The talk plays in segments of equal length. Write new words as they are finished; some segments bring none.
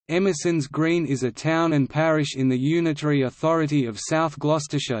Emerson's Green is a town and parish in the unitary authority of South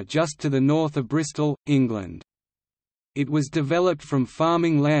Gloucestershire just to the north of Bristol, England. It was developed from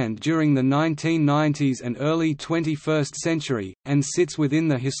farming land during the 1990s and early 21st century, and sits within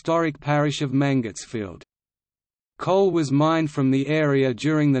the historic parish of Mangotsfield. Coal was mined from the area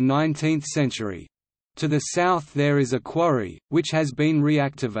during the 19th century. To the south there is a quarry, which has been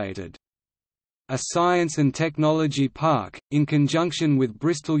reactivated. A science and technology park, in conjunction with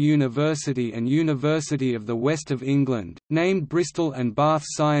Bristol University and University of the West of England, named Bristol and Bath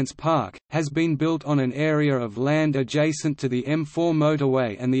Science Park, has been built on an area of land adjacent to the M4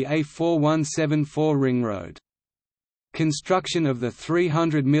 motorway and the A4174 ring road. Construction of the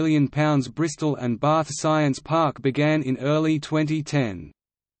 £300 million Bristol and Bath Science Park began in early 2010.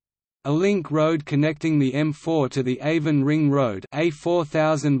 A link road connecting the M4 to the Avon Ring Road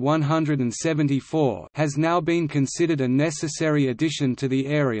A4174 has now been considered a necessary addition to the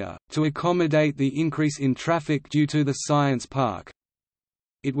area, to accommodate the increase in traffic due to the Science Park.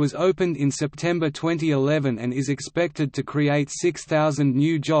 It was opened in September 2011 and is expected to create 6,000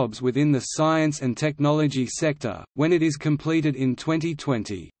 new jobs within the science and technology sector, when it is completed in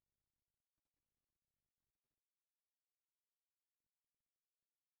 2020.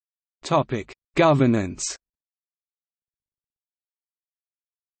 Governance.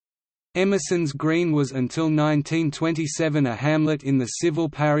 Emerson's Green was until 1927 a hamlet in the civil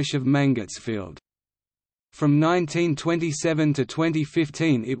parish of Mangotsfield. From 1927 to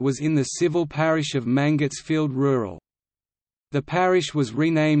 2015 it was in the civil parish of Mangotsfield Rural. The parish was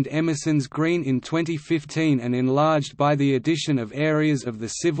renamed Emerson's Green in 2015 and enlarged by the addition of areas of the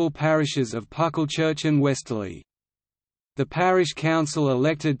civil parishes of Pucklechurch and Westerly. The parish council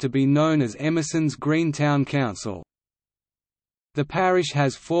elected to be known as Emerson's Green Town Council. The parish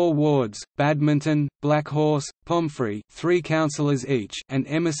has 4 wards: Badminton, Blackhorse, Pomfrey, 3 councillors each, and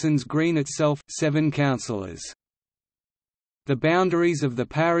Emerson's Green itself, 7 councillors. The boundaries of the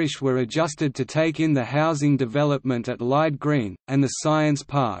parish were adjusted to take in the housing development at Lyde Green, and the Science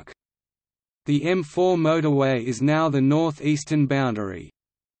Park. The M4 motorway is now the north-eastern boundary.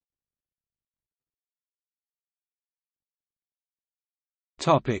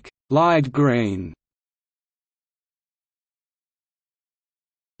 Lyde Green.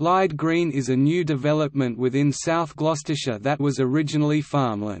 Lyde Green is a new development within South Gloucestershire that was originally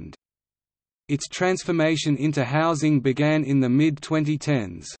farmland. Its transformation into housing began in the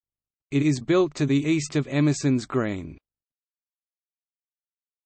mid-2010s. It is built to the east of Emerson's Green.